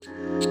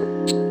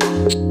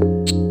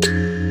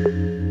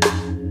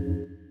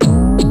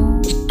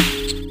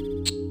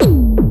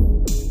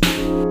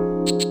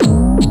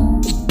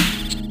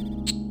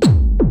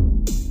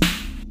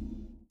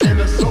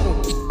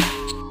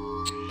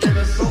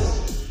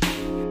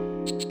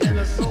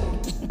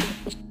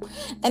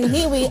And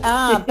here we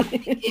are back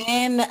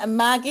again,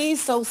 Margie,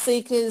 Soul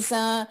Seekerz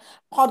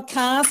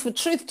podcast for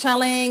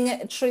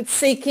truth-telling,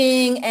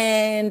 truth-seeking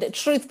and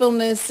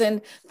truthfulness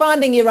and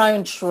finding your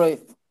own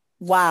truth.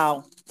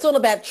 Wow. It's all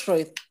about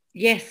truth.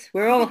 Yes,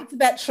 It's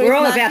about truth, we're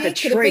all Margie. about the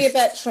Could truth. it be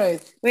about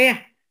truth? Yeah,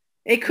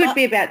 it could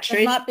be about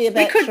truth. It might be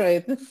about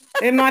truth.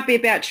 It might be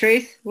about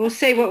truth. We'll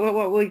see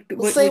what we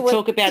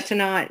talk about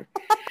tonight.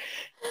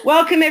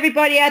 Welcome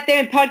everybody out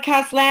there in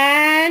podcast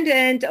land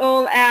and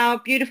all our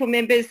beautiful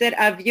members that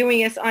are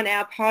viewing us on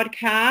our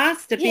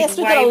podcast. Yes,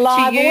 we've got a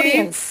live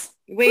audience.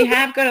 We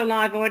have got a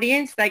live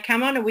audience. They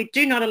come on and we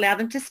do not allow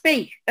them to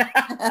speak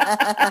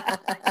because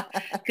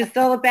it's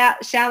all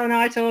about Shal and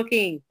I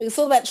talking. It's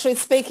all about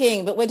truth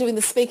speaking, but we're doing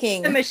the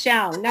speaking.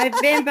 Michelle,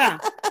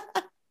 November.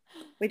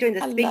 We're doing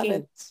the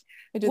speaking.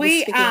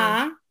 We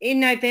are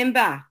in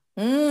November.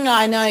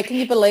 I know. Can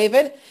you believe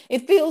it?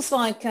 It feels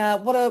like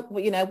what a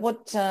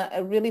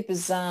really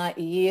bizarre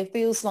year. It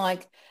feels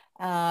like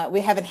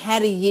we haven't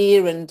had a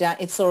year and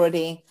it's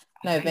already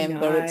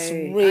November. It's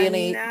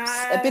really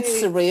a bit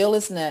surreal,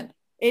 isn't it?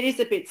 It is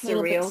a bit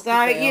surreal.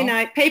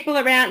 So, people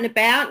are out and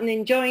about and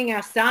enjoying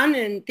our sun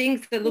and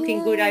things are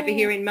looking good over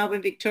here in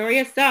Melbourne,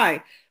 Victoria. So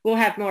we'll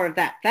have more of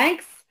that.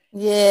 Thanks.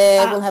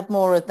 Yeah, we'll have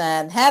more of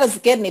that. How does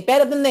it get any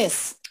better than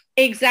this?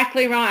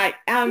 Exactly right.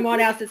 What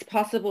else is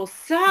possible?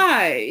 So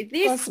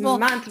this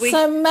month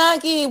So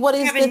Margie, what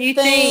is the new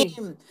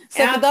theme?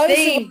 So for those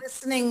who are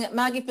listening,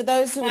 Margie, for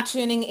those who are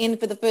tuning in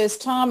for the first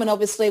time, and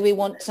obviously we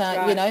want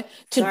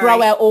to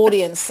grow our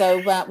audience. So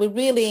we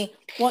really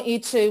want you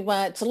to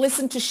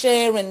listen, to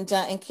share,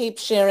 and keep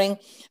sharing.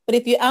 But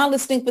if you are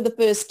listening for the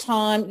first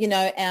time,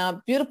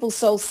 our beautiful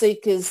Soul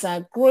Seekers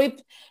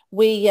group.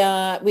 We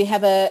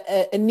have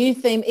a new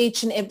theme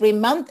each and every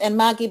month, and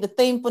Margie, the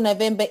theme for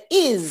November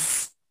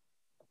is.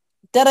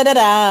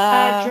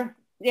 Da-da-da-da.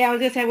 Yeah, I was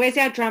going to say, where's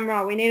our drum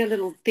roll? We need a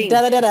little thing.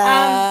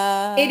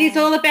 Da-da-da-da. It is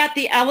all about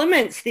the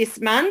elements this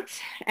month.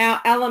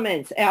 Our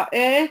elements, our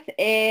earth,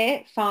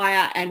 air,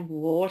 fire, and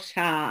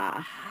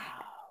water.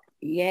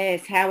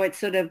 Yes, how it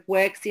sort of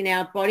works in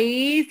our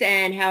bodies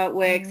and how it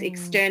works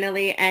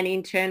externally and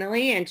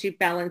internally, and to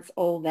balance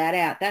all that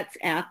out. That's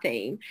our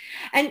theme.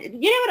 And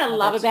you know what I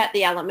love about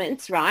the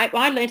elements, right?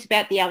 Well, I learned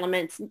about the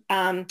elements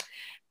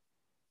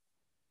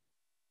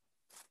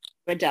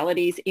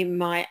modalities in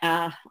my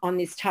on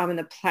this time on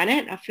the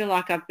planet. I feel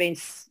like I've been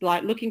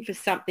looking for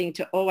something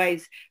to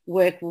always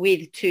work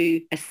with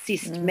to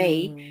assist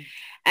me,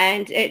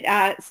 and it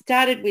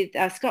started with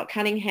Scott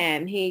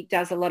Cunningham. He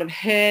does a lot of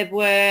herb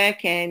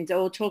work and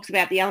all talks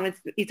about the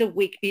elements. He's a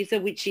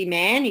witchy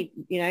man.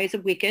 He's a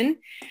Wiccan,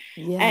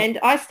 and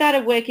I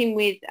started working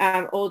with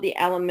all the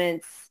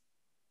elements.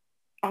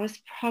 I was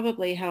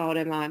probably, how old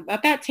am I?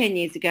 About 10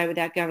 years ago,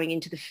 without going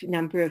into the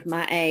number of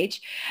my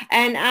age,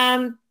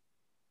 and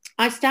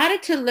I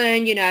started to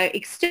learn,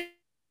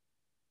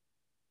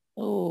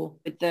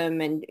 with them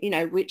and,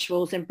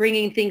 rituals and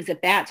bringing things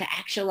about to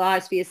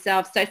actualize for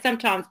yourself. So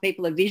sometimes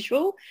people are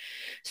visual.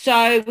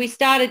 So we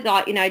started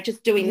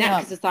just doing that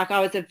because it's like I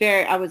was a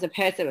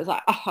person that was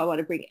like, I want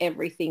to bring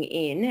everything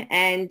in.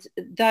 And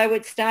though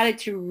it started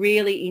to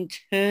really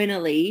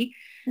internally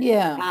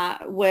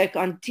work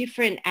on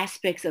different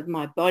aspects of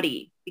my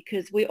body,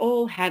 because we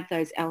all have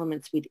those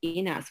elements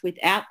within us.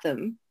 Without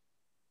them,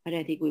 I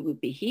don't think we would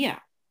be here.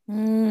 So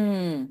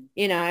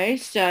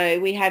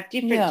we have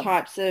different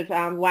types of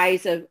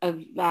ways of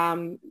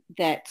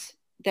that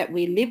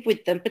we live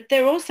with them, but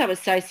they're also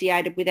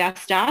associated with our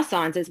star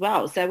signs as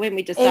well. So when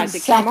we decide to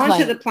come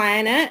onto the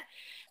planet,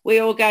 we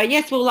all go,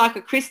 yes, we'll like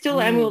a crystal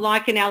and we'll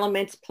like an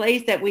element,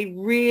 please, that we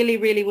really,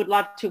 really would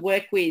love to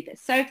work with.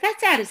 So if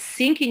that's out of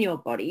sync in your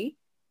body,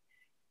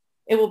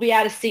 it will be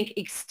out of sync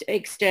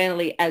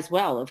externally as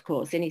well. Of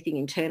course, anything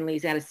internally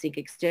is out of sync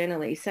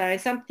externally. So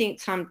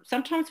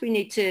sometimes we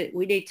need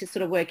to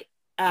sort of work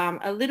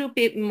a little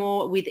bit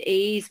more with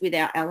ease with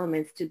our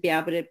elements to be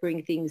able to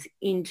bring things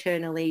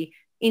internally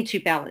into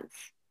balance.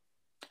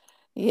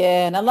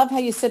 Yeah, and I love how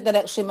you said that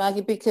actually,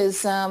 Margie,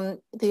 because the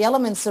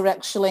elements are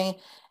actually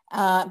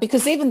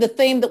because even the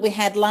theme that we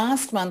had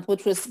last month,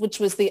 which was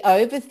the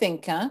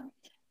overthinker,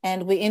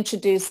 and we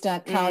introduced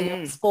Carl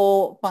Jung's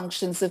 4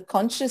 functions of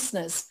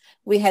consciousness.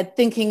 We had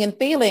thinking and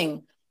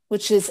feeling,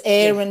 which is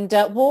air and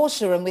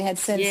water, and we had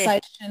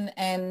sensation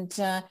and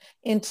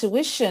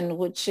intuition,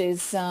 which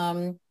is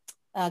can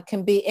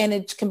be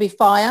energy, can be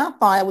fire,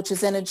 which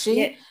is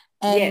energy,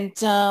 and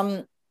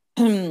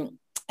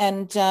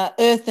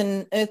earth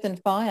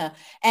and fire,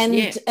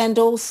 and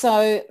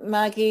also,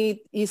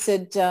 Margie, you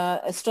said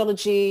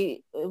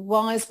astrology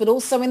wise, but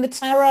also in the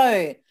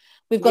tarot.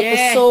 We've got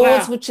the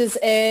swords, which is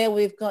air.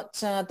 We've got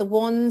the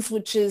wands,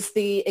 which is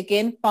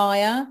again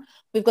fire.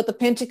 We've got the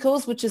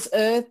pentacles, which is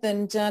earth,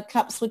 and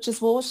cups, which is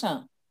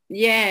water.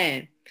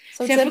 Yeah.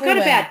 So I forgot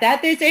about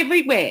that. There's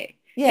everywhere,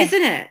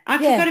 isn't it? I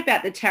forgot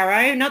about the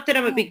tarot. Not that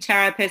I'm a big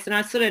tarot person.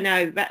 I sort of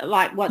know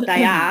what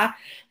they are.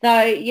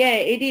 Though,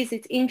 it is.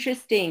 It's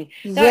interesting.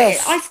 So when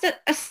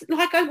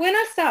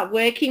I start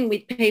working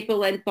with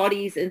people and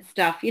bodies and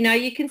stuff,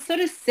 you can sort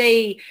of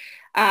see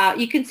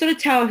you can sort of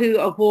tell who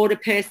a water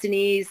person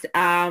is,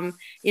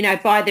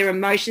 by their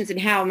emotions and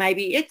how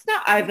maybe it's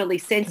not overly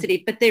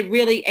sensitive, but they're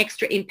really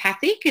extra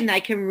empathic and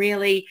they can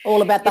really...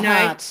 All about the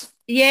heart.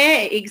 Yeah,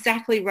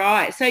 exactly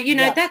right. So,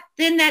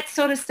 that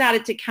sort of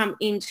started to come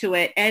into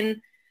it.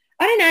 And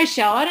I don't know,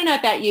 Shell, I don't know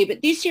about you,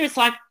 but this year it's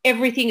like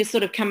everything has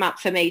sort of come up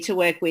for me to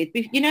work with.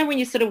 When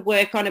you sort of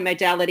work on a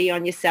modality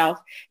on yourself,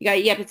 you go,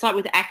 yep, it's like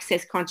with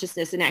Access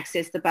Consciousness and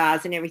Access the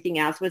Bars and everything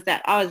else, was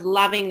that I was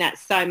loving that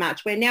so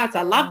much, where now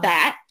I love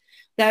that.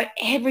 Though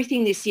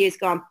everything this year's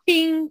gone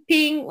ping,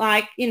 ping,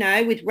 like,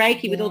 with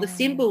Reiki, with all the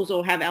symbols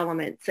all have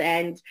elements.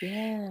 And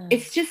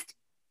it's just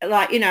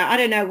like, I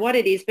don't know what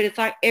it is, but it's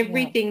like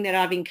everything that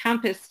I've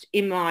encompassed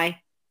in my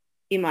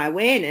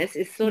awareness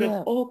is sort of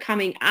all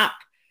coming up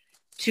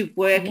to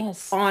work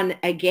on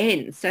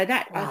again. So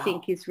that I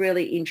think is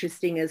really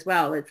interesting as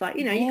well. It's like,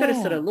 you've got to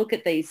sort of look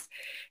at these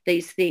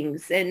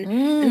things.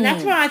 And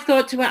that's why I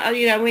thought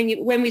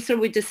when we sort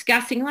of were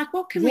discussing, like,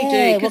 what can we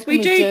do? Because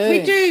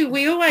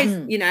we always,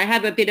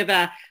 have a bit of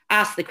a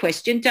ask the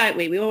question, don't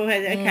we? We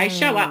always, okay,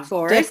 show up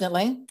for us.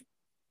 Definitely.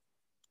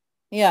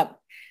 Yeah.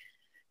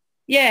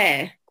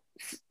 Yeah.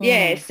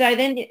 Yeah, so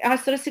then I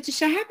sort of said to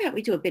Shay, how about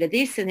we do a bit of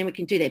this, and then we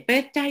can do their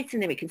birth dates,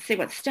 and then we can see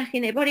what's stuck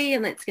in their body,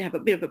 and let's have a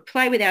bit of a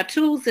play with our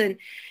tools. And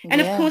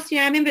of course,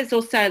 our members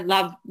also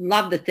love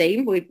the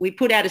theme. We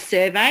put out a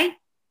survey,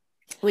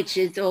 which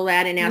is all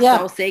out in our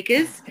Soul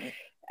Seekers.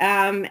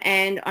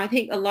 And I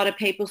think a lot of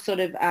people sort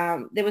of,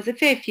 there was a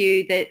fair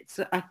few that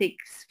I think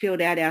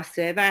filled out our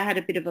survey. I had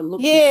a bit of a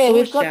look. Yeah,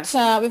 we've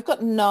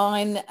got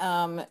nine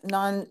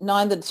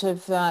that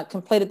have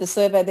completed the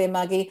survey there,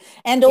 Muggy.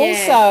 And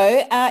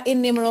also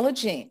in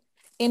numerology.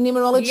 In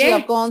numerology,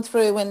 I've gone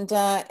through and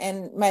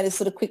made a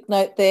sort of quick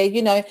note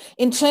there.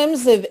 In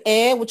terms of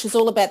air, which is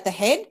all about the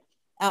head,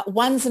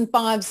 1s and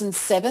 5s and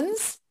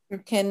 7s.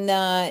 Can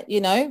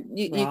you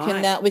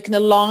can we can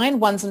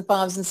align 1s and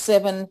 5s and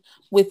 7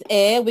 with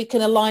air. We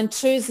can align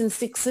 2s and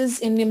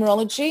 6s in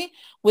numerology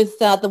with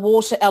the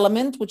water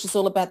element, which is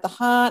all about the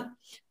heart.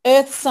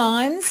 Earth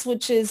signs,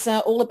 which is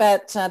all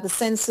about the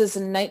senses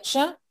and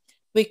nature.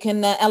 We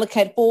can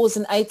allocate 4s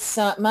and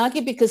 8s, Margie,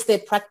 because they're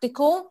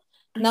practical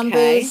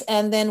numbers.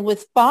 And then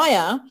with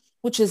fire,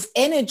 which is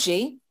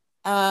energy,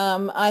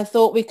 I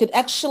thought we could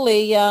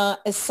actually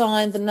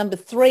assign the number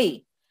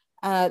 3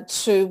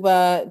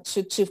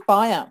 to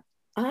fire.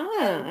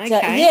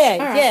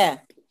 Okay.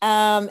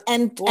 And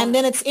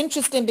then it's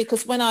interesting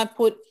because when I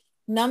put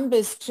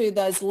numbers to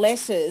those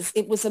letters,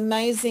 it was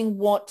amazing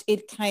what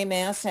it came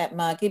out at,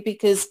 Margie,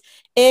 because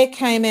air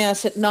came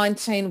out at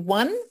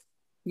 19.1.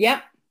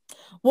 Yep.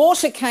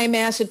 Water came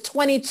out at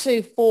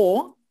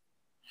 22.4.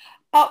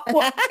 Oh,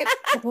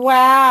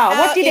 wow.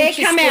 What did air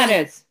come out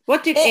as?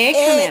 What did air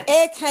come out?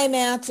 Air came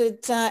out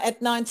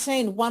at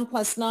 19. 1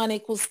 plus 9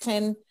 equals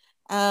 10.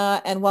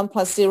 And 1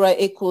 plus 0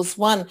 equals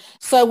 1.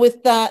 So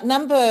with the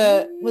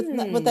number, with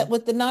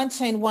the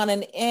 19.1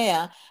 in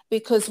air,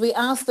 because we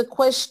asked the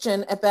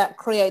question about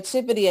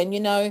creativity,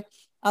 and I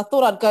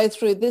thought I'd go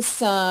through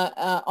this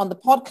on the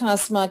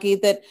podcast, Maggie,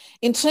 that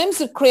in terms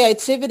of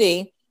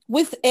creativity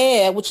with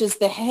air, which is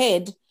the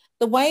head,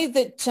 the way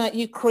that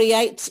you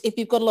create, if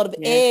you've got a lot of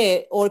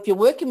air, or if you're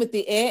working with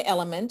the air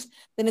element,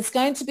 then it's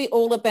going to be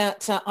all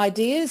about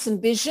ideas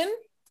and vision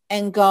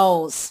and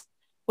goals.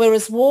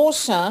 Whereas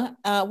water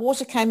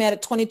came out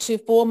at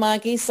 22.4,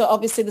 Margie. So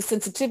obviously the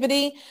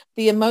sensitivity,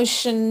 the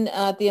emotions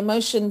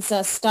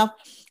stuff.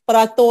 But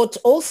I thought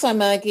also,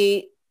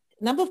 Margie,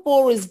 number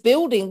 4 is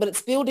building, but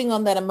it's building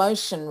on that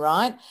emotion,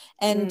 right?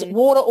 And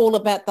water all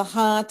about the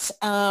heart.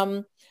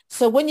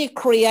 So when you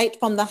create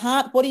from the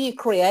heart, what are you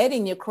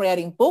creating? You're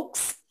creating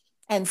books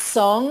and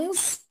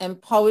songs and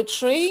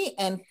poetry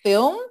and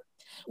film.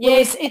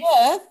 Yes,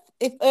 Whereas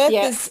if Earth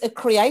is a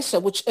creator,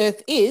 which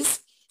Earth is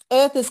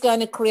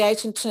going to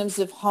create in terms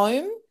of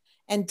home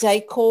and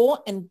decor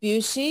and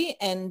beauty,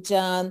 and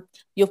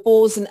your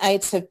 4s and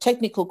 8s have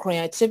technical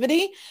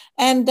creativity.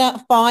 And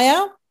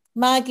fire,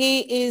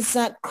 Margie, is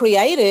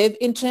creative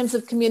in terms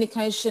of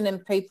communication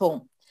and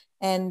people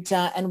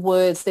and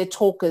words. They're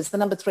talkers. The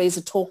number 3s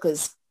are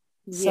talkers.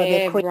 So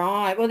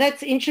right. Well,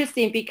 that's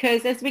interesting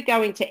because as we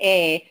go into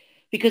air,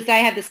 because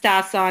they have the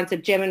star signs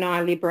of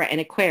Gemini, Libra,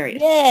 and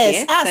Aquarius.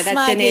 Yes, us, so that's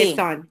Maggie. an air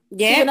sign.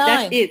 Yeah,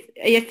 that is.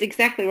 Yes,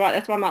 exactly right.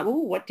 That's why I'm like, oh,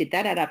 what did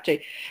that add up to?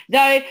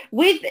 Though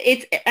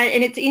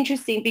it's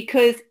interesting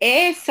because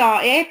air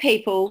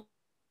people,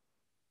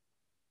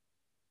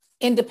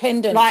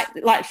 independent,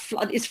 like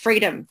is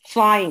freedom,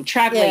 flying,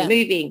 traveling,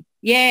 moving.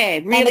 Yeah,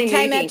 really. And it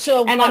came moving. out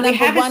to a number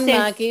 1,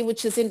 Maggie,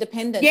 which is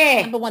independent.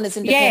 Yeah, number 1 is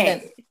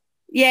independent.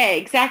 Yeah,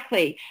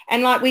 exactly.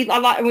 And we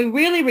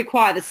really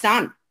require the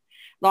sun.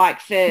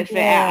 like for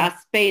us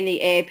being the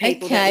air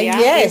people that we are.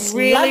 Yes,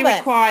 we really love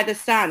require the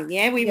sun.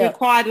 Yeah, we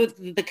require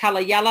the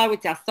color yellow.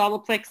 It's our solar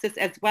plexus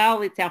as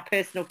well. It's our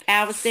personal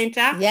power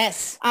center.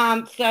 Yes. So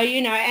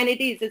and it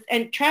is,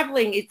 and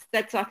traveling.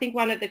 That's I think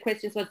one of the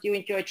questions was, do you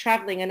enjoy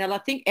traveling? And I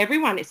think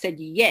everyone has said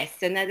yes,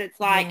 and that it's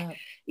like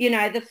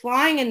the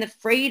flying and the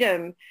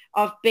freedom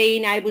of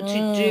being able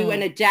to do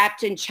and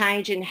adapt and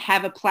change and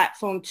have a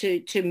platform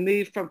to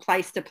move from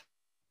place to place.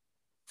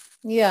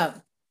 Yeah.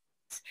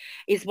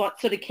 Is what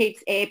sort of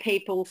keeps air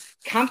people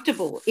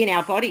comfortable in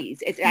our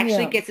bodies. It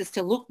actually gets us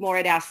to look more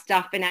at our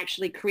stuff and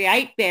actually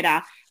create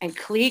better and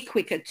clear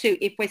quicker too.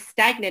 If we're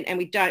stagnant and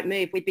we don't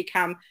move, we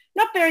become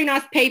not very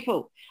nice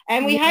people.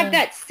 And we have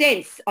that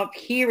sense of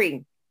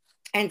hearing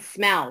and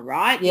smell,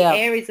 right? The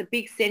air is a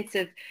big sense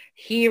of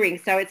hearing.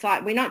 So it's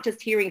like we're not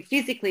just hearing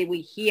physically, we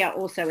hear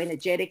also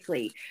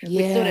energetically.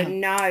 We sort of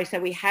know.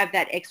 So we have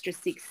that extra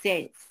sixth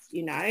sense,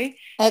 Excellent.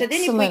 So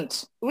then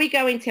if we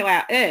go into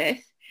our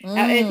earth,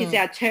 our earth is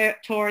our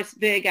Taurus,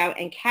 Virgo,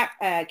 and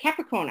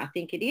Capricorn, I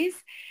think it is,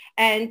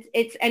 and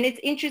it's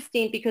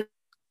interesting because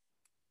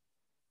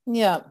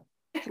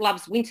Earth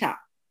loves winter,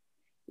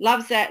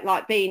 loves that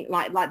like being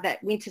like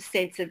that winter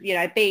sense of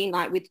being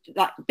like with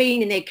like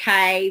being in their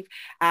cave,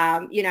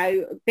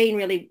 being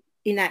really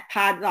in that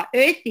part like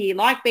earthy,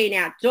 like being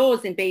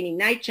outdoors and being in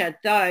nature.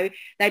 Though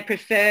they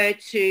prefer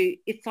to,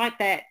 it's like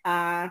that.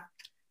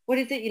 What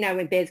is it,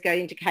 when bears go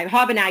into cave?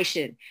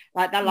 Hibernation.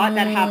 Like they like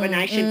that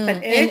hibernation. But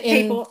earth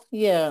people,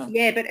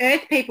 but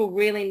earth people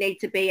really need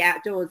to be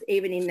outdoors,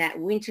 even in that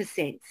winter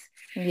sense.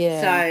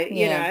 Yeah. So,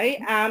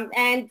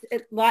 and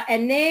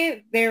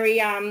they're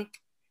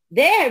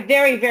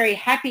very, very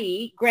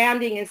happy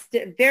grounding and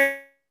very.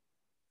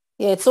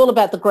 Yeah, it's all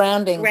about the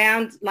grounding.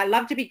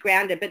 Love to be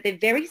grounded, but they're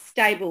very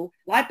stable.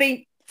 Like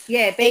being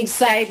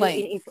stable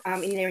in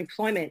their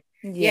employment.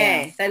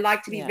 Yeah, they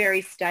like to be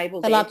very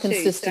stable. They like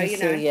consistency.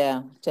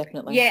 So,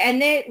 definitely. Yeah,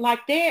 and their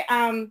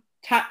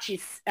touch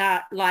is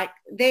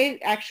their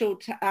actual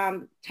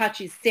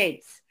touch is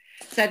sense.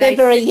 So they're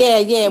very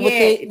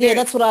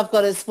that's what I've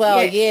got as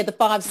well. Yeah, the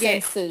five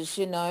senses.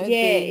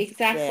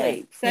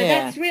 Exactly. So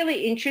that's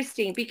really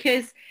interesting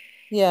because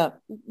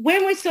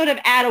when we're sort of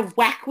out of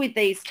whack with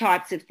these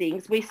types of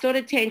things, we sort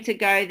of tend to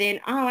go then,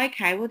 oh,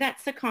 okay, well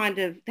that's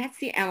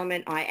the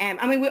element I am.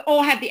 I mean, we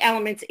all have the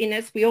elements in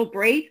us. We all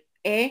breathe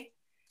air.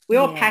 We're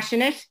all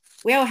passionate.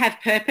 We all have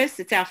purpose.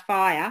 It's our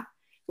fire.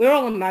 We're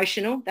all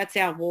emotional. That's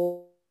our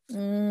water.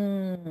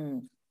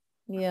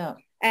 Yeah.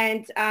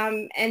 And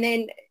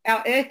then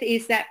our earth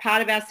is that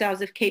part of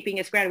ourselves of keeping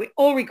us grounded. We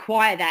all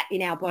require that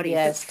in our bodies.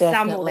 Yes,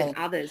 some more than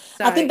others.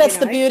 So, I think that's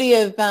the beauty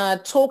of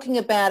talking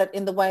about it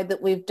in the way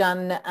that we've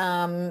done,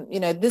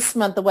 this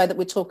month, the way that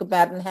we talk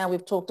about it and how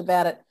we've talked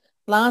about it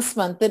last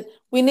month, that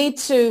we need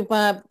to,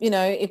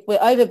 if we're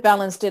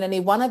overbalanced in any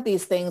one of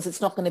these things,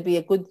 it's not going to be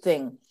a good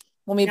thing.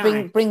 When we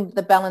bring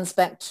the balance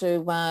back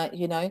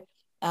to,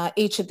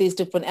 each of these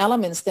different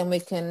elements, then we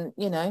can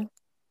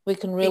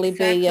really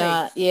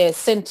be,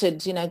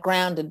 centered,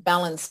 grounded,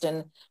 balanced,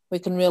 and we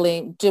can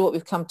really do what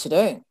we've come to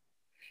do.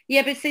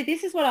 Yeah, but see,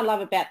 this is what I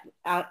love about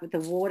the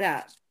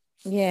water.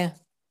 Yeah.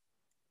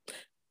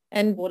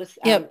 And water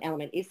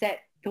element is that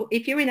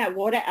if you're in that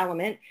water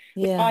element,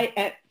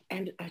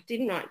 and I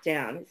didn't write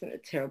down, isn't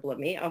it terrible of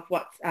me, of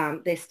what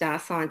their star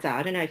signs are.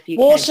 I don't know if you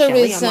water can,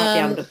 is I might be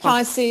able to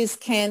Pisces,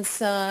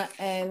 Cancer,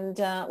 and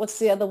what's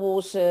the other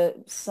water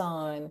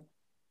sign?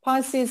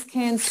 Pisces,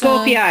 Cancer.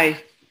 Scorpio.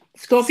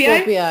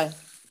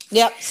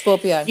 Yep,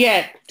 Scorpio.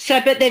 Yeah. So,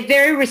 but they're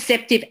very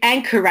receptive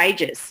and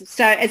courageous.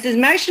 So as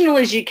emotional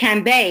as you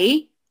can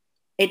be,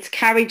 it's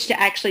courage to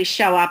actually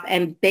show up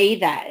and be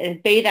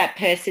that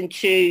person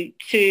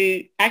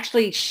to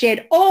actually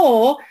shed,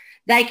 or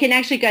they can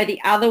actually go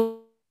the other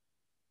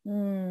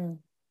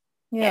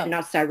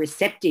not so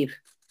receptive.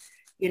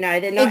 They're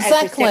not as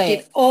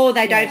receptive, or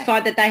they don't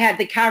find that they have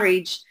the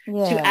courage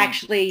to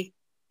actually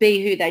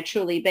be who they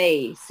truly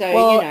be.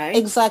 So,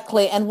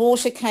 Exactly. And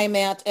water came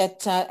out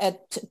at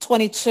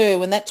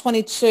 22, and that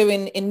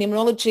 22 in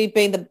numerology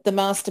being the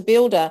master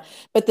builder.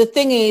 But the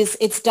thing is,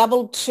 it's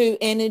doubled 2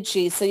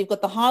 energy. So you've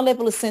got the high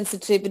level of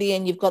sensitivity,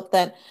 and you've got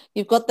that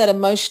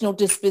emotional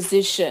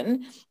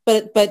disposition.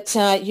 But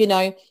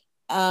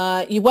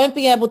you won't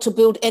be able to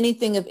build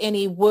anything of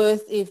any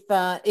worth if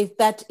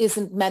that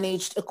isn't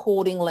managed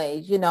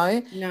accordingly. No.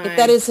 If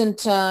that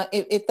isn't,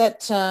 if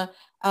that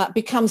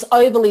becomes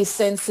overly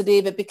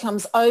sensitive, it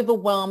becomes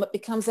overwhelmed, it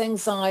becomes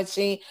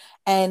anxiety,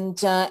 and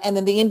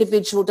then the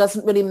individual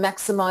doesn't really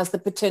maximize the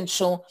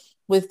potential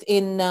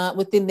within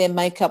their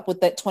makeup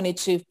with that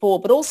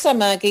 22-4. But also,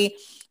 Margie,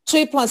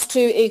 2 +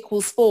 2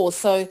 = 4.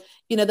 So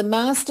the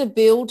master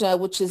builder,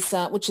 which is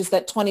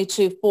that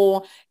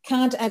 22-4,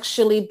 can't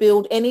actually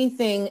build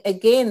anything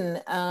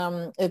again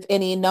of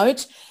any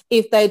note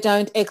if they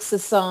don't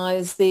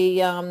exercise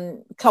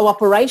the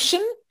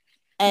cooperation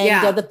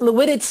and the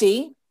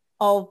fluidity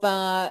of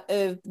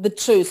the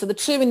 2. So the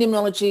 2 in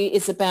numerology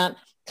is about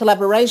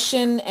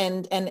collaboration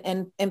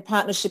and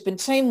partnership and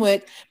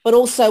teamwork, but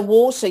also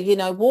water.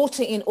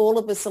 Water in all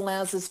of us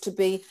allows us to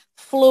be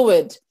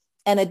fluid,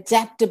 and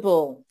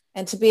adaptable,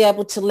 and to be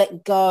able to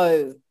let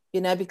go,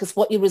 because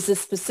what you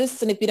resist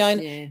persists. And if you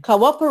don't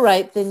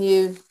cooperate, then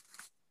you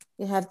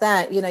have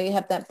that, you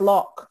have that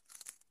block.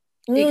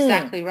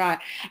 Exactly right.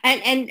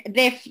 And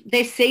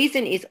their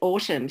season is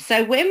autumn.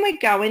 So when we're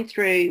going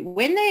through,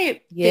 when they're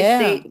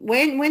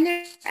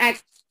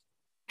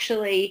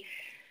actually,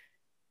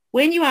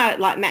 when you are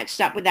like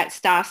matched up with that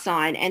star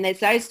sign, and there's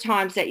those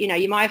times that,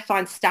 you might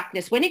find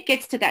stuckness, when it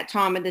gets to that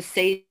time of the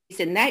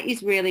season, that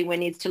is really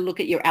when it's to look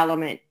at your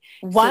element.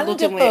 Wonderful.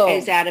 So look at where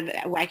it's out of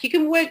whack. You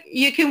can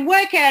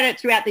work out it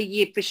throughout the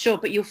year for sure,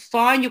 but you'll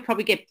find you'll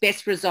probably get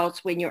best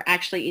results when you're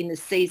actually in the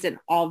season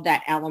of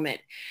that element.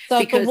 So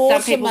because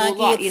water, some people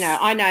Maggie, will like,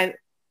 I know.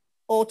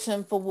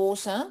 Autumn for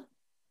water.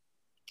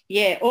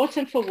 Yeah,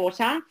 autumn for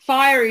water.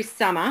 Fire is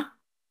summer.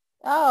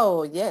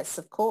 Oh, yes,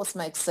 of course,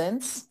 makes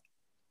sense.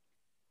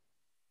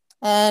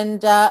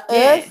 And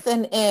earth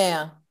and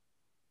air.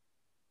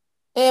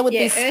 Air would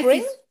be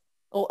spring,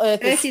 or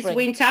earth is spring? Earth is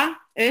winter.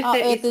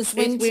 Earth is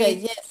winter.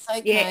 Yes,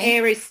 okay.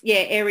 Yeah,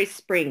 air is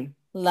spring.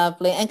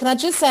 Lovely. And can I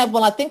just say,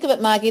 well, I think of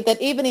it, Margie,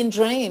 that even in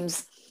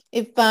dreams,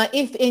 if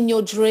in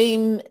your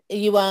dream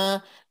you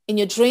are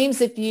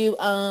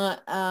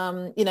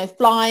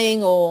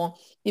flying, or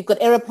you've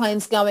got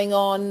aeroplanes going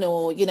on,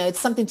 or it's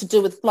something to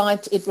do with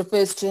flight, it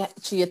refers to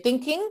your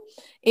thinking.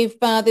 If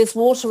there's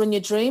water in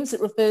your dreams,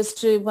 it refers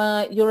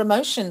to your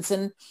emotions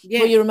and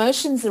where your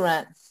emotions are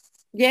at.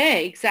 Yeah,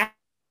 exactly.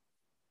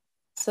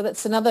 So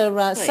that's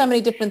another so many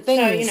different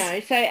things.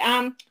 So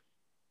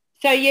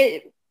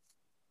it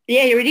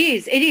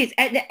is. It is,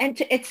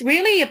 and it's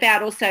really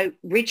about also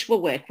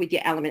ritual work with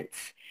your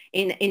elements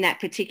in that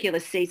particular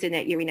season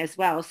that you're in as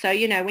well. So,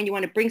 when you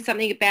want to bring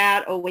something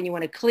about, or when you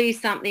want to clear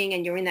something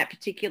and you're in that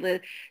particular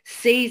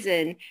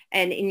season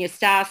and in your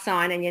star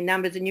sign and your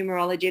numbers and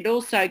numerology, it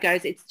also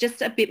goes, it's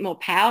just a bit more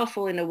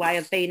powerful in a way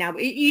of being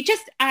able, you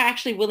just are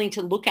actually willing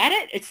to look at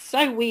it. It's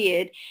so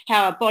weird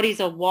how our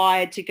bodies are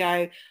wired to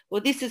go,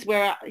 well, this is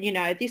where,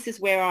 like,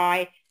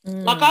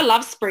 I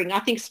love spring. I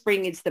think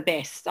spring is the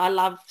best. I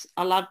love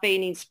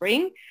being in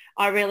spring.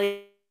 I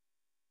really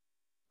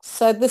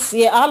I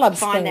love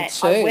spring that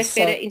too. I work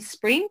better in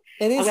spring.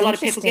 It is a lot of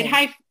people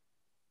get,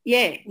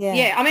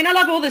 yeah. I mean, I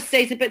love all the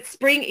seasons, but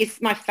spring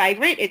is my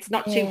favorite. It's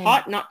not too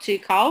hot, not too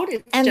cold.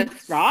 It's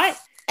just right.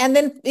 And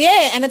then,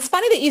 and it's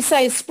funny that you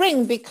say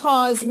spring,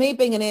 because me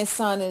being an air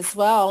sign as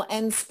well,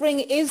 and spring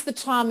is the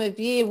time of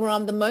year where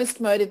I'm the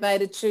most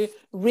motivated to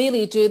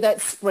really do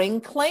that spring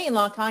clean.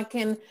 Like, I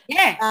can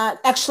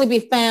actually be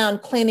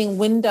found cleaning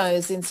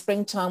windows in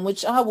springtime,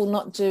 which I will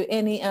not do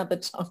any other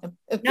time.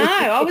 No,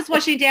 I was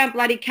washing down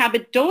bloody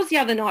cupboard doors the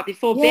other night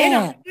before bed. I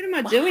was like, what am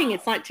I doing?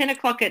 It's like 10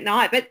 o'clock at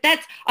night. But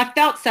I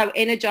felt so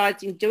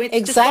energized in doing it.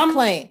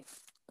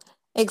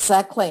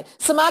 Exactly.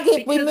 So, Margie,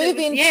 if we move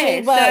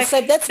into, so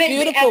that's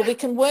beautiful. We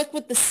can work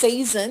with the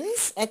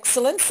seasons.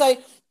 Excellent. So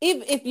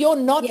if you're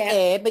not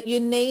air, but you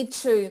need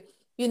to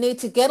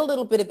get a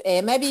little bit of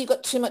air, maybe you've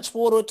got too much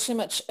water or too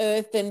much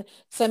earth. And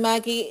so,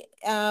 Margie,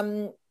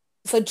 so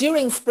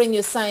during spring,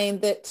 you're saying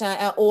that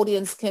our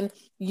audience can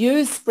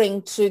use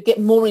spring to get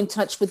more in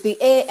touch with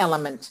the air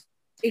element.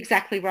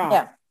 Exactly right.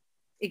 Yeah.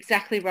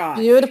 Exactly right.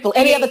 Beautiful.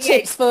 Any other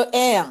tips for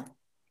air?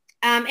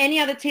 Any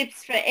other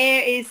tips for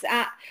air is,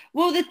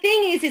 well, the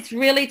thing is, it's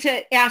really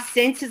our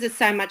senses are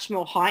so much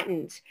more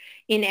heightened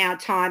in our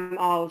time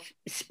of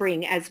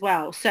spring as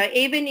well. So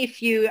even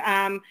if you,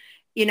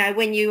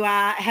 when you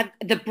have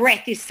the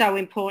breath is so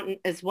important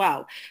as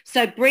well.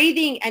 So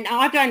breathing, and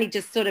I've only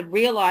just sort of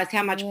realised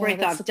how much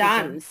breath I've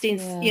done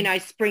since,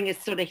 spring has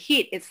sort of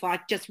hit. It's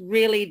like just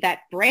really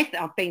that breath.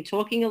 I've been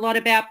talking a lot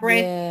about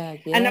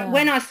breath. And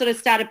when I sort of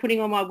started putting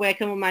all my work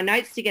and all my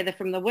notes together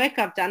from the work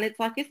I've done, it's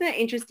like, isn't it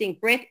interesting?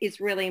 Breath is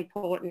really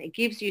important. It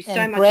gives you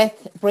so much.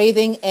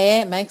 Breathing,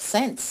 air makes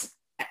sense.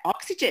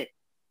 Oxygen.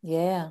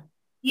 Yeah.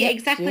 Yeah,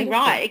 exactly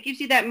right. It gives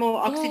you that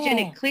more oxygen.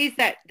 It clears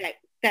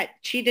that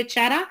chitter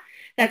chatter.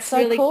 That's so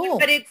really cool.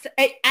 But it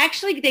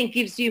actually then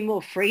gives you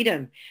more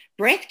freedom.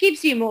 Breath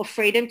gives you more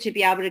freedom to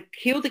be able to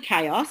kill the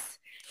chaos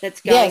that's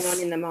going on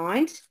in the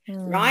mind,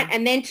 right?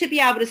 And then to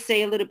be able to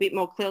see a little bit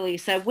more clearly.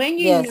 So when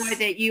you know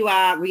that you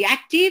are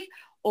reactive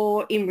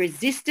or in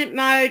resistant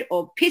mode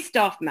or pissed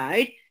off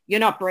mode, you're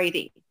not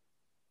breathing.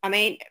 I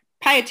mean,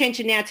 pay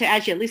attention now to,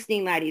 as you're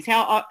listening, ladies,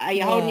 how are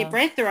you holding your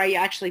breath, or are you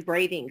actually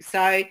breathing?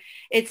 So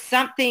it's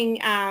something,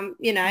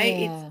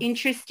 it's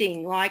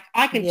interesting. Like,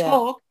 I can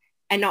talk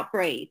and not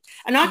breathe.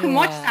 And I can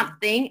watch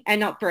something and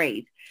not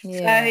breathe.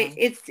 Yeah. So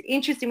it's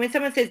interesting when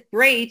someone says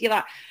breathe, you're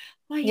like,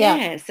 oh,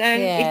 yeah. So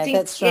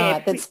that's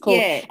right. That's cool.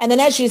 Yeah. And then,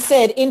 as you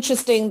said,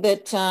 interesting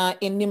that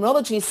in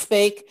numerology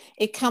speak,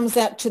 it comes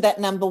out to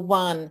that number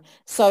 1.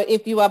 So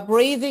if you are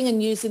breathing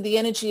and using the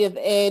energy of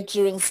air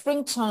during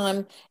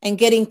springtime and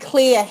getting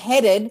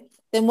clear-headed,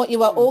 then what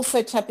you are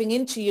also tapping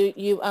into,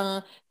 you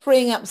are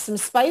freeing up some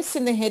space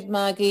in the head,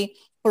 Margie,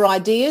 for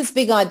ideas,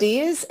 big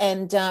ideas,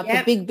 and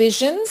for big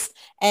visions.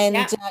 And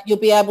you'll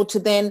be able to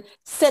then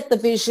set the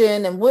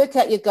vision and work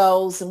out your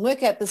goals and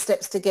work out the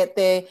steps to get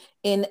there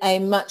in a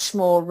much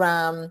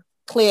more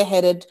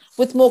clear-headed,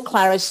 with more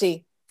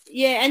clarity.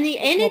 Yeah, and the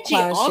It's more energy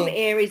of clarity.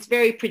 air is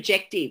very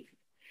projective.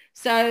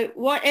 So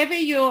whatever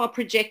you're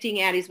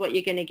projecting out is what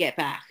you're going to get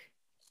back.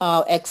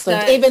 Oh,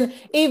 excellent. So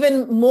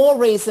Even more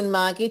reason,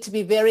 Margie,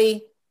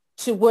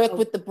 to work oh,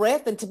 with the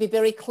breath and to be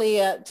very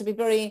clear, to be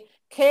very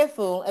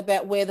careful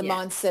about where the yeah,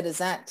 mindset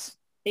is at,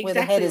 where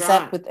the head exactly is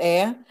at right. with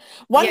air. Yeah.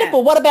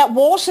 Wonderful. What about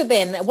water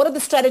then? What are the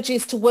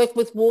strategies to work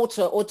with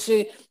water, or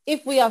to,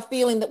 if we are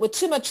feeling that we're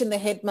too much in the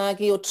head,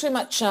 Margie, or too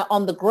much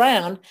on the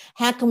ground,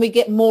 how can we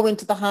get more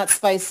into the heart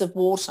space of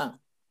water?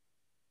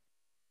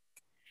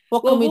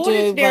 What can Well, we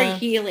water's do? very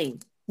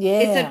healing. Yeah.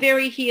 It's a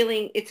very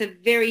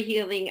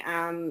healing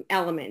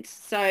element.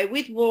 So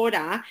with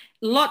water,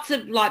 lots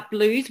of like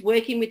blues,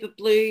 working with the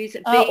blues,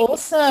 Oh, being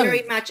very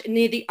awesome. much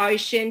near the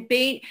ocean,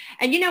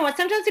 and you know what,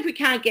 sometimes if we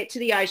can't get to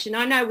the ocean,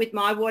 I know with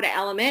my water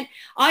element,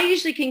 I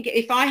usually can get,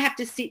 if I have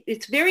to sit,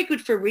 it's very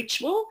good for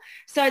ritual.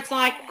 So it's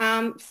like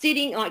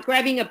sitting, like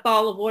grabbing a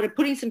bowl of water,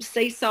 putting some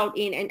sea salt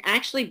in and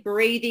actually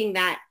breathing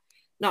that,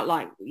 not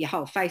like your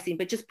whole face in,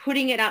 but just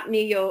putting it up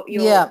near your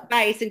Yeah.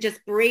 face and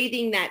just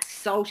breathing that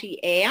salty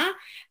air.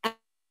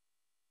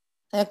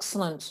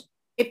 Excellent.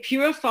 It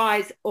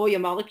purifies all your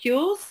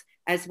molecules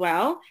as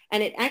well.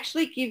 And it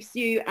actually gives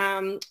you,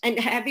 and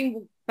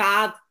having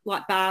baths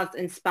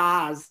and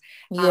spas,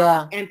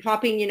 Yeah. and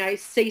popping,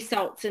 sea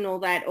salts and all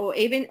that, or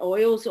even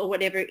oils or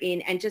whatever in,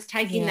 and just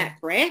taking Yeah.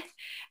 that breath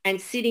and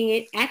sitting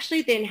it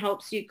actually then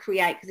helps you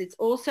create, because it's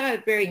also a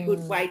very good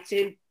Mm. way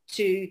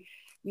to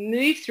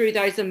move through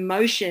those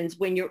emotions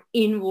when you're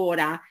in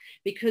water,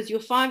 because you'll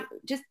find,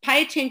 just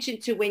pay attention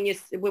to when we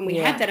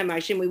have Yeah. that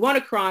emotion, we want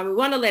to cry and we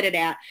want to let it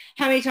out,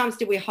 how many times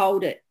do we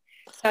hold it?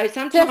 So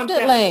sometimes that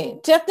Definitely.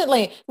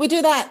 Definitely. We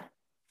do that.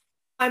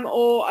 time,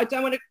 or I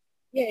don't want to,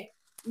 yeah,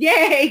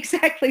 yeah,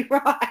 exactly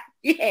right,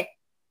 yeah.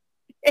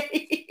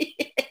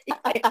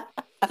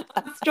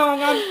 I'm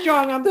strong,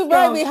 I'm The way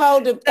strong. we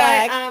hold it So,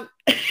 back.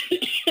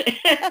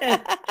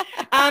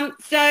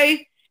 so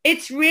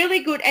it's really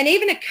good. And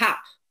even a cup,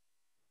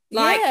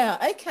 like Yeah.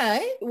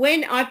 Okay.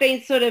 when I've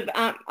been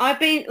I've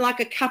been like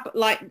a cup,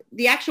 like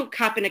the actual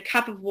cup in a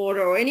cup of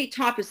water, or any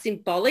type of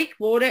symbolic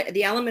water.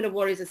 The element of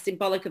water is a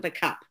symbolic of a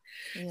cup.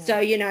 Yeah. So,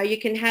 you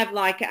can have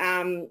like,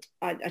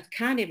 I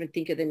can't even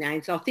think of the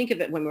name. So I'll think of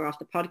it when we're off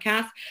the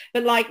podcast.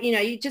 But like,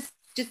 you just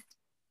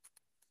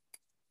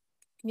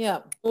Yeah.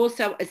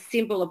 also a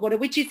symbol of water,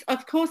 which is,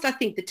 of course, I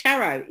think the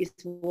tarot is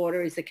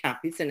water is a cup,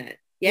 isn't it?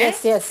 Yeah.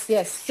 Yes. Yes.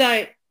 Yes.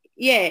 So,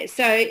 yeah,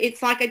 so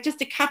it's like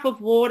just a cup of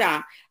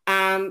water,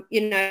 on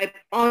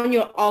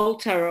your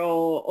altar,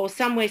 or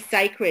somewhere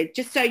sacred,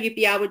 just so you'd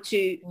be able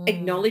to Mm.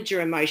 acknowledge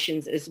your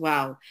emotions as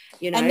well,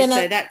 And then,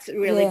 so that's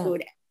really yeah.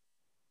 good.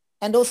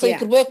 And also you Yeah.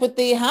 could work with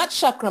the heart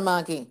chakra,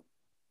 Margie.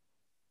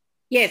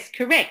 Yes,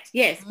 correct.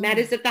 Yes, Mm.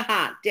 matters of the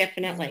heart,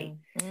 definitely.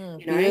 Mm. Mm.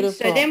 So then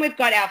Beautiful. we've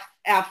got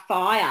our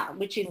fire,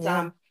 which is,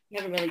 Yeah. we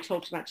haven't really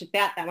talked much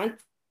about that one.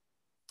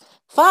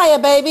 Fire,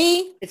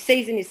 baby. The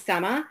season is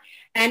summer,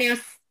 and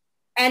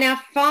our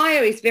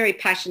fire is very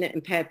passionate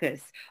and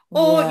purpose.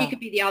 Or you Yeah. could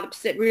be the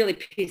opposite, really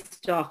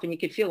pissed off, and you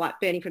could feel like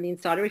burning from the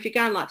inside. Or if you're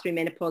going like through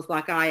menopause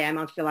like I am,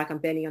 I feel like I'm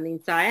burning on the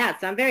inside out.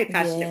 So I'm very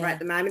passionate right Yeah. at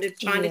the moment of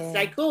trying to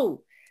stay Yeah.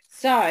 cool.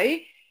 So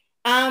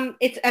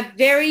it's a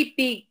very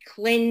big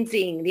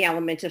cleansing, the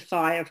element of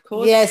fire, of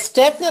course. Yes,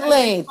 When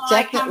definitely.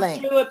 fire comes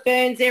Definitely. through, it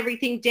burns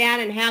everything down,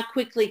 and how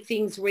quickly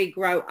things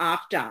regrow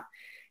after.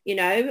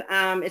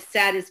 As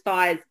sad as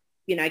fires,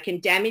 can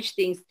damage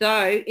things,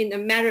 though in a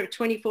matter of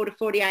 24 to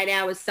 48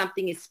 hours,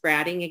 something is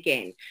sprouting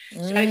again.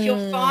 So if you're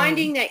Mm.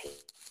 finding that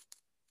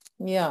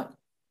Yeah.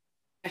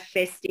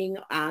 manifesting,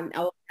 or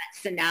that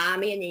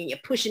tsunami, and then you're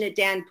pushing it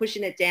down,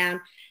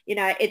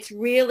 it's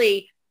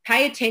really,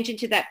 pay attention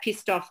to that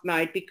pissed off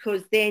mode,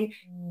 because then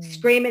Mm.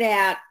 scream it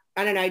out,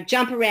 I don't know,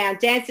 jump around,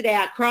 dance it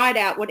out, cry it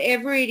out,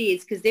 whatever it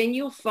is, because then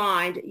you'll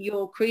find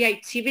your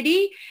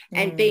creativity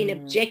and being Mm.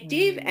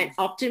 objective and Mm.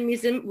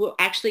 optimism will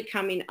actually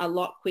come in a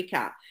lot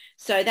quicker.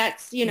 So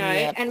that's,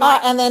 Yeah. and Oh,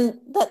 like, and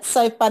then that's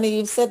so funny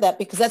you've said that,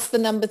 because that's the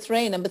number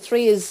three. Number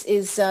three is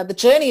the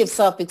journey of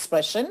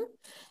self-expression.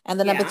 And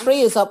the number yeah,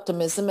 three is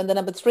optimism. And the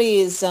number three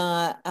is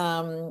the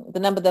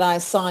number that I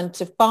assigned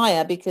to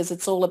fire, because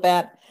it's all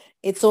about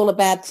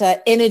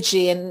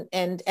energy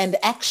and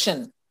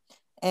action.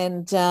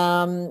 And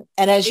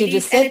as it you is.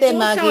 just And said it's there,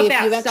 also Margie, if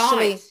about you sight.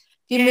 actually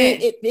if you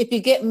move Yeah. if you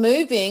get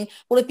moving,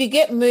 well, if you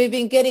get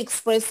moving, get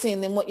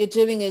expressing, then what you're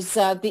doing is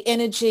the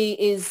energy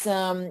is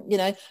you're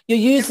It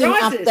using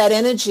up that rises.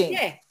 energy.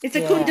 Yeah, it's a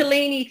Yeah,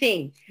 kundalini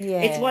thing.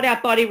 It's what yeah,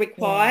 our body yeah.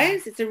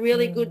 requires. It's a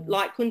really good, Mm.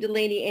 like,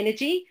 kundalini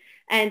energy.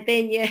 And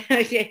then, yeah,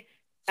 yeah.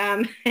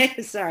 Um,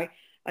 sorry,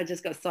 I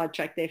just got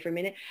sidetracked there for a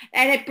minute.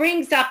 And it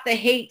brings up the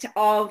heat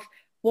of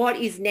what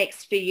is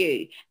next for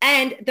you.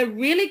 And the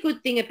really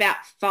good thing about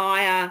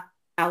fire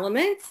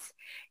elements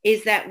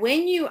is that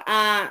when you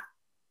are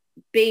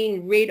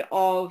being rid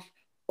of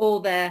all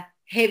the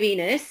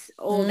heaviness,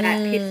 all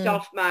that pissed Mm.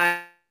 off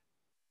mode,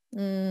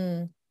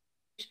 Mm.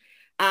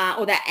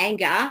 or that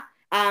anger,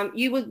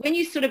 you will, when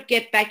you sort of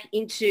get back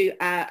into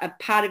a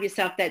part of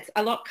yourself that's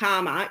a lot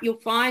calmer, you'll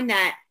find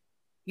that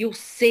you'll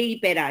see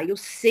better. You'll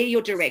see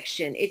your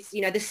direction. It's,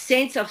 the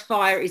sense of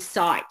fire is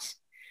sight.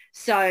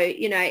 So,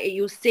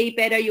 you'll see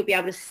better. You'll be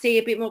able to see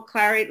a bit more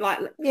clarity,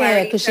 Yeah,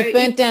 clarity. because So you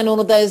burnt down all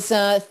of those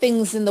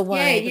things in the yeah,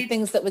 way, the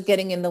things that were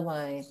getting in the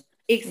way.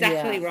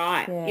 exactly Yeah,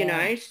 right.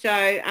 yeah. So,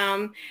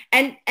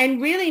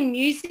 and really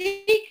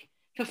music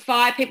for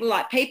fire people,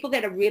 like people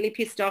that are really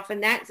pissed off,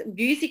 and that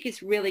music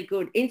is really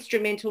good.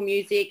 Instrumental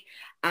music,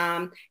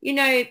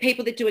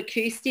 people that do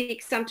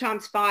acoustics,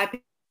 sometimes fire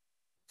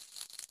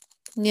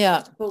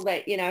Yeah. people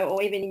that,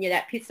 or even in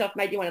that pissed off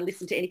made you want to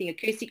listen to anything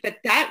acoustic, but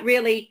that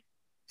really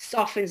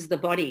softens the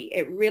body.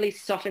 It really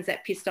softens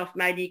that pissed off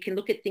mode. You can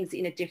look at things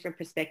in a different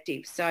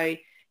perspective. So,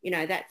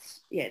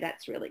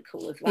 that's really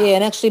cool as well. Yeah,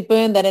 and actually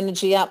burn that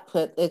energy up,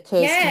 it occurs to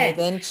me Yeah.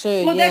 then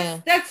too. Well, Yeah.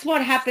 that's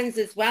what happens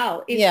as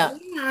well. Yeah.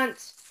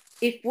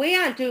 If we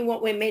aren't doing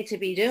what we're meant to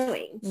be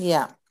doing,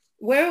 Yeah.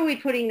 where are we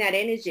putting that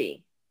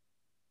energy?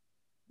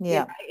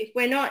 Yeah. If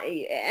we're not,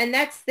 and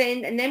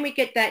then we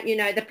get that,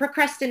 the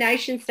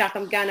procrastination stuff.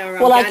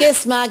 Well, I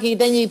guess, Margie,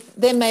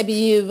 then maybe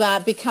you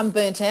become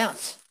burnt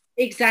out.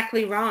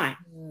 Exactly right.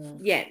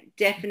 Yeah,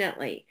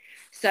 definitely.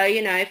 So,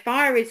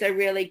 fire is a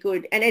really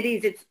good, and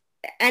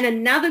and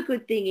another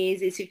good thing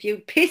is if you're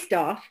pissed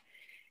off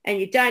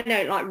and you don't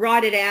know, like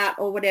write it out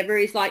or whatever,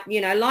 is like,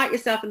 light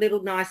yourself a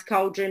little nice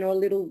cauldron or a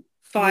little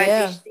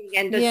fire dish thing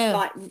and just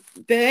like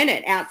burn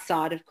it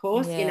outside, of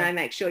course,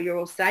 make sure you're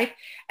all safe.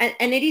 And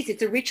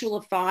it's a ritual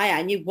of fire,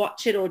 and you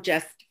watch it or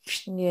just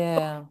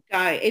go.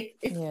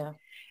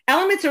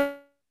 Elements are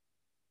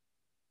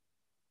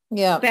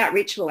about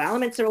ritual.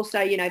 Elements are also,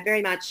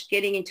 very much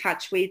getting in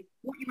touch with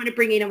what you want to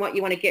bring in and what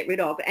you want to get rid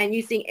of, and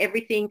using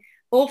everything,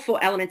 all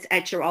 4 elements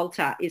at your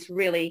altar is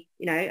really,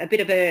 a bit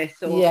of earth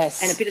and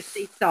a bit of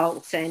sea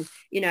salt and,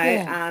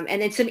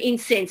 and then some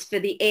incense for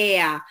the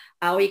air,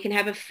 or you can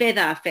have a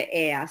feather for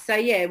air. So,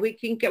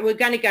 we're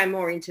going to go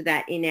more into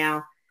that in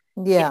our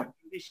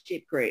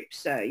membership group.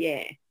 So,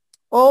 yeah.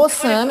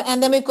 Awesome.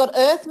 And then we've got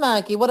earth,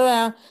 Margie. What are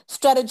our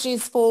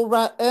strategies for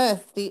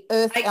earth, the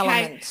earth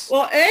element?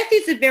 Well, earth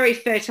is a very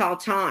fertile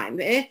time.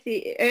 Earth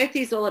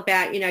is all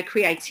about,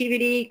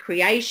 creativity,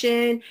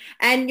 creation,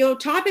 and your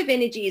type of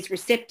energy is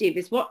receptive.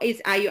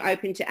 Are you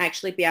open to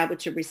actually be able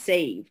to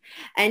receive?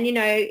 And,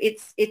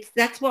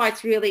 that's why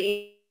it's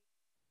really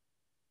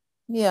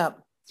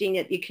interesting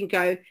that you can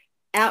go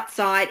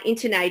outside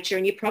into nature,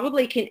 and you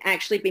probably can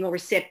actually be more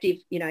receptive,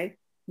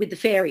 with the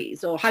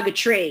fairies, or hug a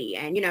tree.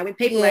 And, when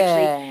people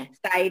actually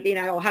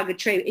say, or hug a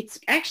tree, it's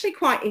actually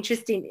quite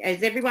interesting.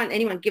 Has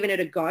anyone given it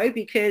a go?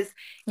 Because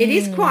it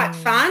is quite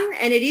fun,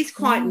 and it is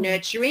quite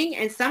nurturing.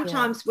 And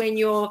sometimes when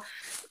you're,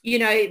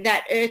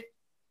 that earth,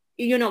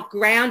 you're not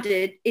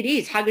grounded, it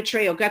is hug a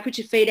tree, or go put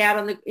your feet out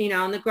on the,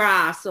 on the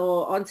grass,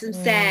 or on some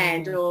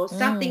sand, or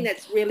something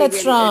that's really,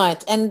 that's really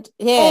right. And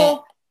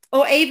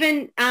or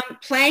even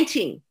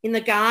planting in the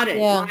garden.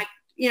 Like,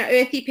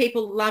 earthy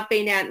people love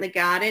being out in the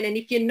garden. And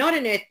if you're not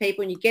an earth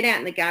people and you get out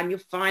in the garden,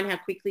 you'll find how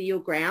quickly you'll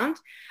ground.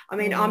 I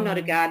mean, I'm not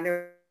a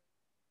gardener.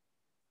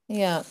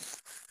 Yeah.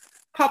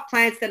 Pot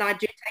plants that I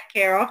do take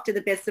care of to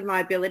the best of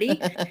my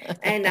ability.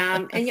 and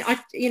and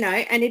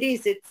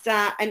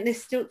they're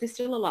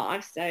still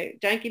alive. So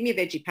don't give me a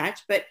veggie patch.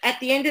 But at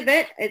the end of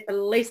it, at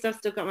least I've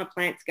still got my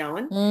plants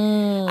going.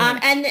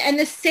 And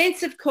the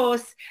sense, of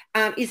course,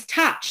 is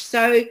touch.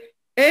 So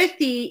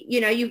earthy,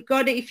 you've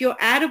got to, if you're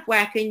out of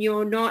whack and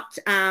you're not,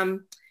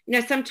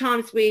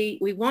 sometimes we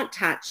want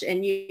touch,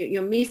 and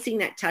you're missing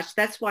that touch.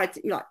 That's why it's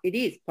like it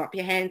is. Pop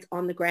your hands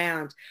on the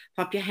ground,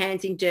 pop your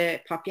hands in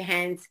dirt, pop your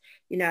hands,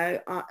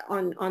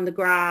 on the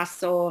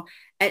grass,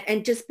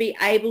 and just be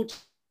able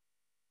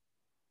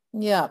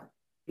to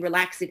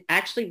relax. It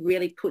actually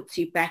really puts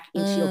you back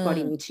into your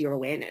body, into your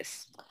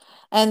awareness.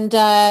 And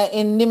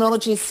in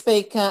numerology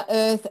speak,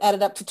 Earth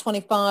added up to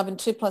 25, and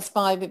 2 +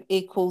 5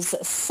 equals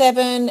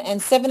 7.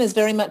 And 7 is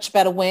very much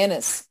about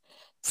awareness.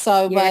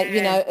 So,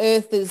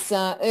 Earth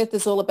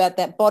is all about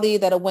that body,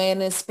 that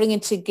awareness, bringing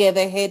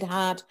together head,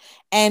 heart,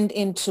 and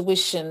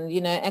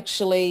intuition.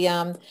 Actually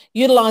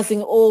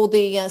utilizing all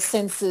the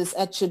senses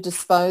at your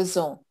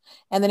disposal.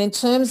 And then in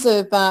terms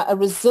of a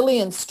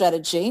resilience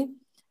strategy,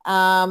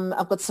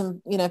 I've got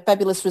some,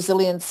 fabulous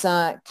resilience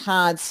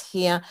cards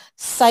here.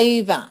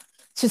 Savor.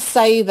 To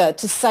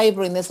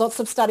savoring. There's lots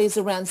of studies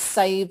around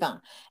savor.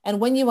 And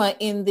when you are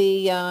in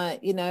the,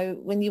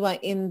 when you are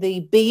in the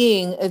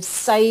being of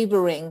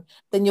savoring,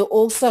 then you're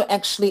also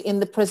actually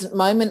in the present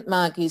moment,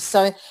 Margie.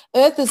 So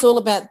Earth is all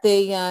about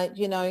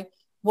the,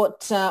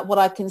 what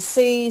I can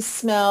see,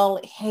 smell,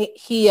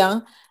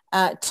 hear,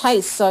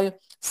 taste. So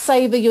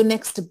savor your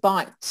next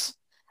bite.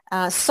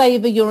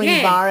 Savor your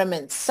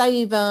environment.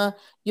 Savor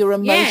your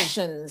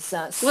emotions.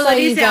 Well,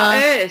 it is our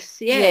earth.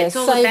 It's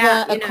all savor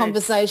about, a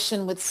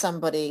conversation with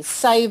somebody.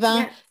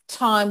 Savor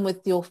time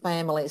with your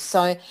family.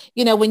 So,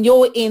 when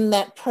you're in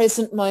that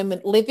present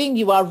moment living,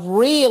 you are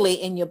really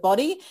in your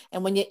body.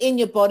 And when you're in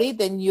your body,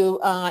 then you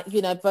are,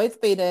 both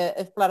feet are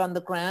flat on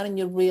the ground, and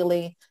you're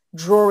really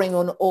drawing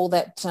on all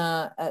that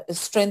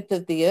strength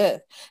of the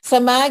earth. So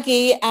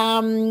Margie,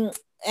 and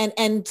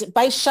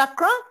base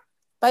chakra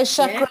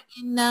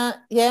in,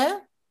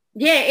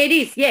 Yeah, it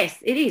is. Yes,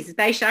 it is.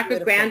 Base chakra, Beautiful.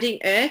 grounding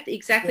earth,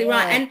 exactly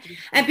right. Yeah,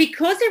 And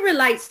because it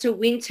relates to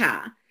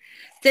winter,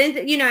 then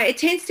it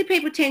tends to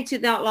people tend to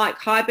not like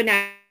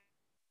hibernate.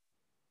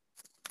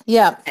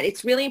 yeah,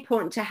 It's really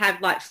important to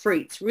have like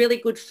fruits, really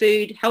good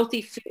food,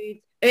 healthy food,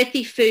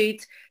 earthy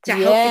foods to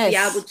help you be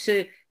able yes,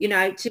 to, to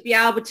be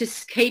able to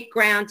keep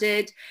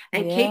grounded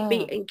and yeah,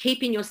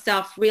 keeping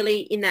yourself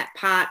really in that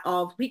part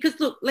of, because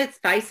look, let's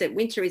face it,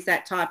 winter is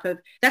that type of,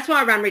 that's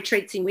why I run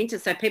retreats in winter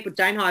so people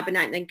don't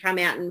hibernate and then come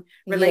out and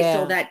release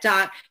all yeah, that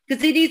dark,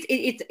 because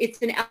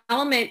it's an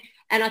element,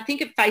 and I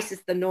think it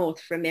faces the north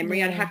from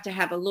memory. I'd yeah, have to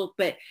have a look,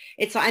 but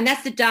it's like, and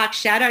that's the dark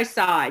shadow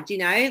side,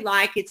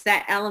 like it's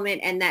that element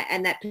and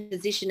that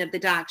position of the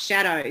dark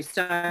shadow.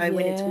 So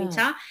when it's yeah,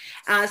 winter,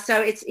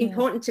 so it's yeah,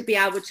 important to be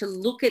able to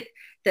look at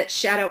that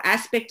shadow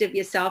aspect of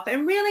yourself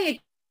and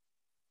really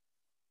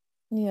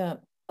yeah,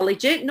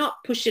 acknowledge it, not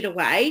push it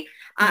away,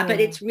 but yeah,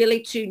 it's really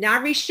to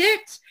nourish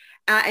it,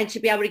 and to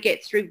be able to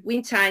get through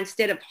winter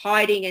instead of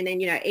hiding and then,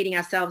 eating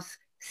ourselves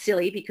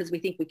silly because we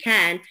think we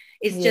can,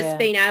 is just yeah.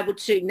 being able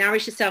to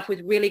nourish yourself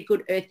with really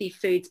good earthy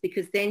foods,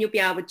 because then you'll be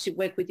able to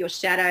work with your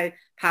shadow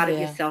part of Yeah.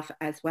 yourself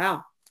as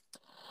well.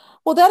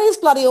 Well, that is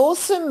bloody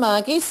awesome,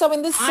 Margie. So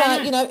in this,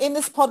 I know. in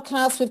this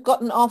podcast, we've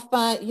gotten off,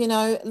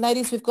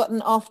 ladies, we've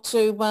gotten off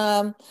to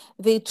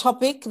the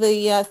topic,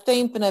 the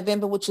theme for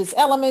November, which is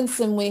elements,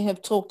 and we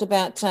have talked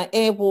about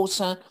air,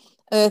 water,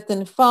 earth,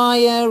 and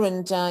fire,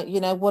 and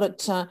what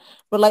it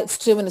relates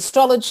to in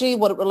astrology,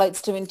 what it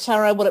relates to in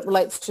tarot, what it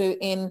relates to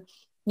in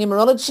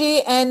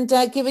numerology, and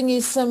giving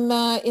you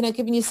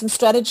some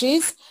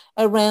strategies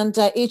around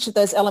each of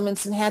those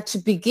elements and how to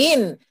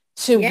begin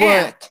to Yeah,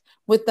 work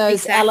with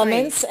those exactly.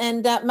 elements.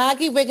 And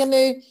Margie, we're going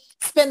to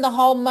spend the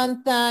whole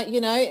month,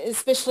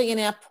 especially in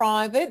our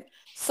private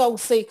Soul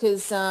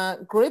Seekers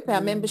group,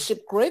 our Mm.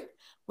 membership group.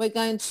 We're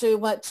going to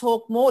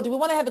talk more. Do we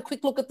want to have a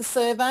quick look at the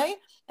survey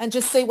and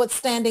just see what's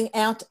standing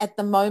out at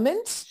the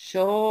moment?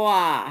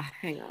 Sure.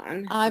 Hang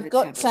on. I've Let's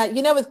have got, a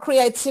look. with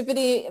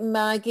creativity,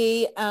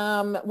 Margie,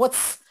 um,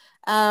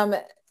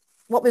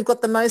 what we've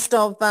got the most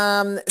of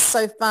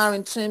so far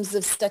in terms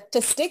of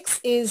statistics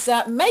is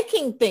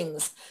making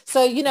things.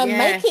 So, Yeah,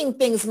 making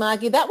things,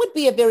 Margie, that would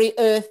be a very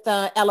earth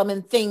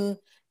element thing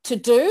to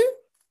do.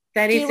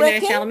 that Do is you an earth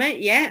reckon?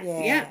 element. Yeah,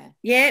 yeah, Yeah,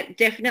 yeah,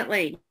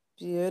 definitely.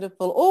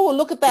 beautiful. Oh,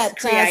 look at It's that.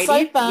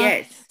 creative,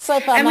 yes. So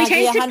far, And we Margie,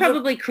 tend to 100.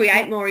 probably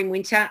create Yeah, more in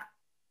winter.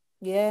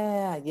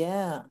 yeah,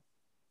 yeah.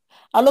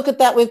 Oh, look at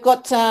that. We've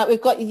got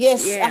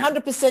yes, Yeah,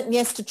 100%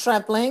 yes to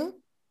traveling.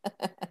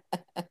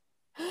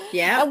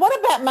 yeah, And what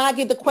about,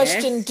 Margie, the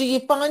question, yes. do you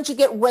find you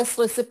get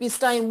restless if you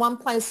stay in one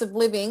place of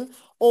living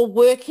or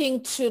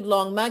working too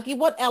long? Margie,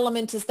 what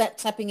element is that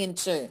tapping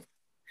into?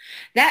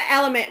 That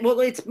element, well,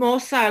 it's more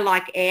so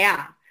like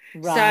air.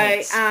 So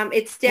Right.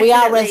 it's We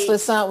are definitely,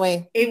 restless, aren't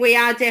we? we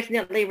are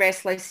definitely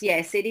restless.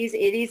 Yes, it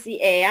is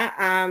the air.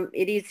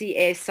 It is the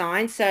air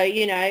sign. So,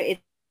 it's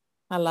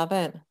I love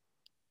it.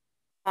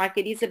 like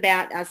it is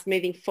about us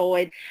moving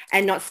forward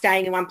and not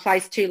staying in one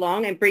place too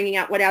long and bringing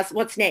up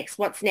what's next.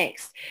 So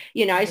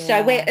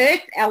where Yeah.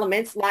 earth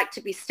elements like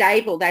to be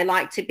stable, they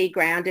like to be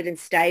grounded and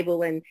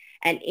stable and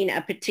in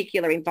a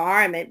particular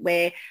environment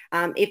where,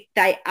 if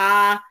they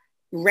are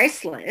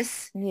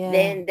restless, Yeah.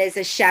 then there's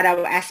a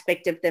shadow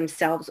aspect of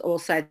themselves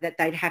also that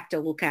they'd have to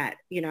look at.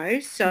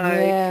 So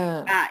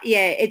Yeah.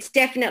 yeah, it's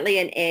definitely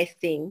an air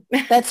thing.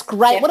 That's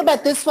great. What about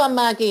Definitely. this one,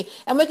 Margie?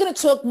 And we're going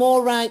to talk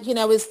more, as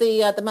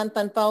the month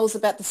unfolds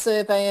about the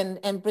survey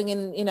and bring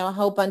in, a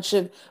whole bunch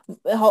of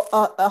a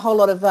whole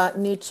lot of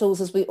new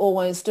tools as we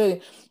always do.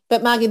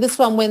 But Margie, this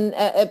one when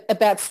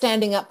about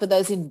standing up for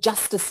those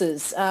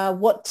injustices.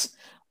 What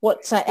Yeah,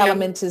 I'm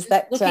element is just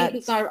that? looking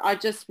because I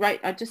just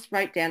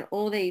wrote down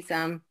all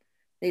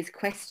these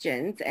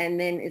questions, and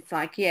then it's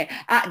like, yeah,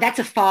 that's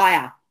a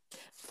fire.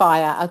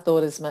 Fire. I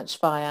thought as much.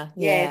 Fire.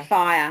 Yeah, Yeah.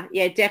 fire.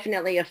 Yeah,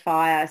 definitely a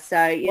fire. So,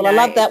 Well, I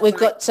love that. it's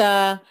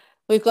like,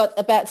 We've got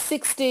about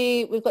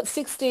 60, we've got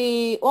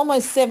 60,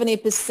 almost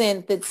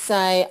 70% that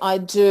say I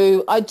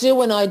do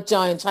and I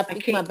don't. I I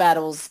pick my keep,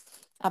 battles.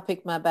 I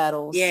pick my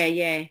battles. yeah,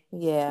 yeah,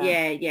 Yeah.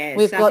 yeah, yeah.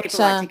 We've Some got people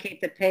like to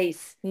keep the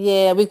peace.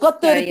 yeah, we've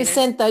got So,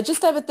 30% though.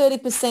 Just over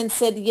 30%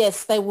 said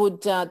yes, they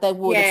would they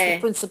would. It's the yeah,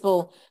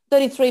 principle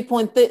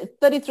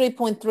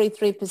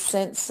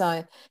 33.33%.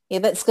 So yeah,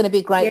 that's going to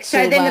be yeah. great So to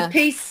then the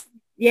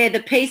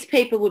peace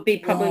people would be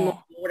probably more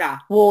yeah. water.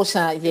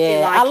 Water, It'd be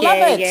yeah. I like, love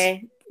yeah, it. yeah,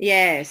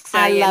 yeah. So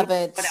I yeah, more love water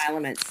it.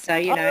 elements. So,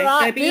 All so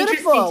right, it'd be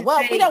interesting beautiful. to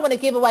Well, we don't see. want to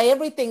give away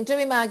everything, do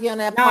we, Margie, on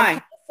our podcast?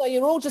 No, So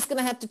you're all just going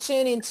to have to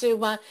tune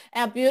into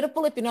our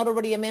beautiful, if you're not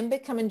already a member,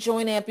 come and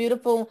join our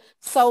beautiful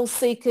Soul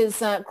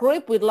Seekers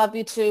group. We'd love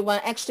you to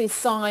actually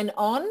sign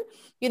on.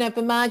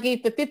 For Margie,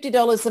 for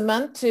 $50 a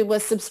month to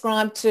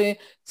subscribe to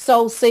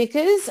Soul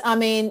Seekers. I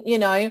mean,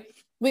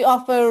 we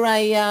offer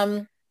a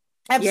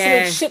absolute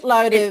yeah.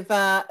 shitload It,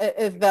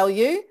 of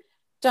value,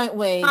 don't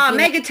we?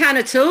 mega ton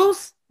of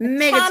tools, A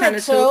mega ton ton of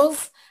of tools,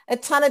 tools, a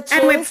ton of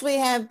and tools. We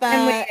have we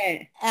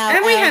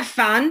our have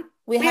fun.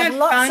 we We have have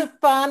lots fun. of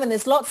fun and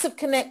there's lots of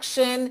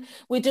connection.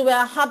 We do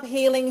our hub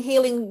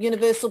healing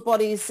universal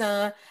bodies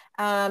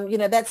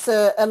That's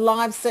a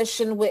live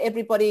session where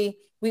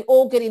we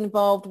all get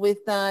involved with,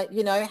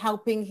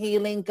 helping,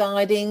 healing,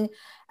 guiding.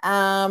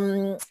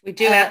 We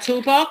do our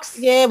toolbox.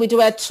 Yeah, we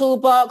do our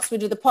toolbox. We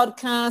do the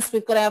podcast.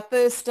 We've got our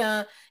first,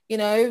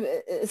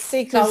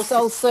 Seekerz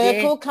Soul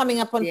Circle coming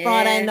up on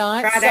Friday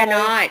night. Friday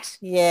night.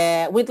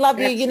 Yeah, we'd love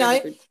That's you. really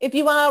good. If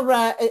you are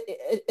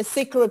a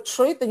seeker of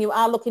truth and you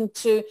want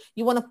to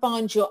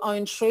find your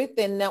own truth,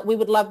 then we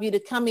would love you to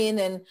come in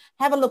and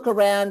have a look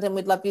around, and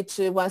we'd love you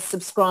to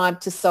subscribe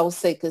to Soul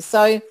Seekerz.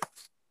 So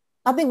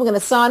I think we're going to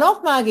sign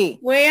off, Margie.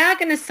 We are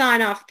going to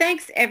sign off.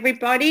 Thanks,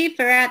 everybody,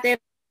 for out there.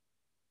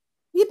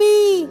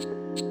 Yippee.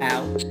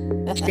 Wow.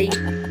 See you,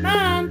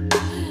 Mum.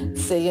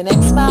 See you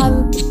next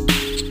month.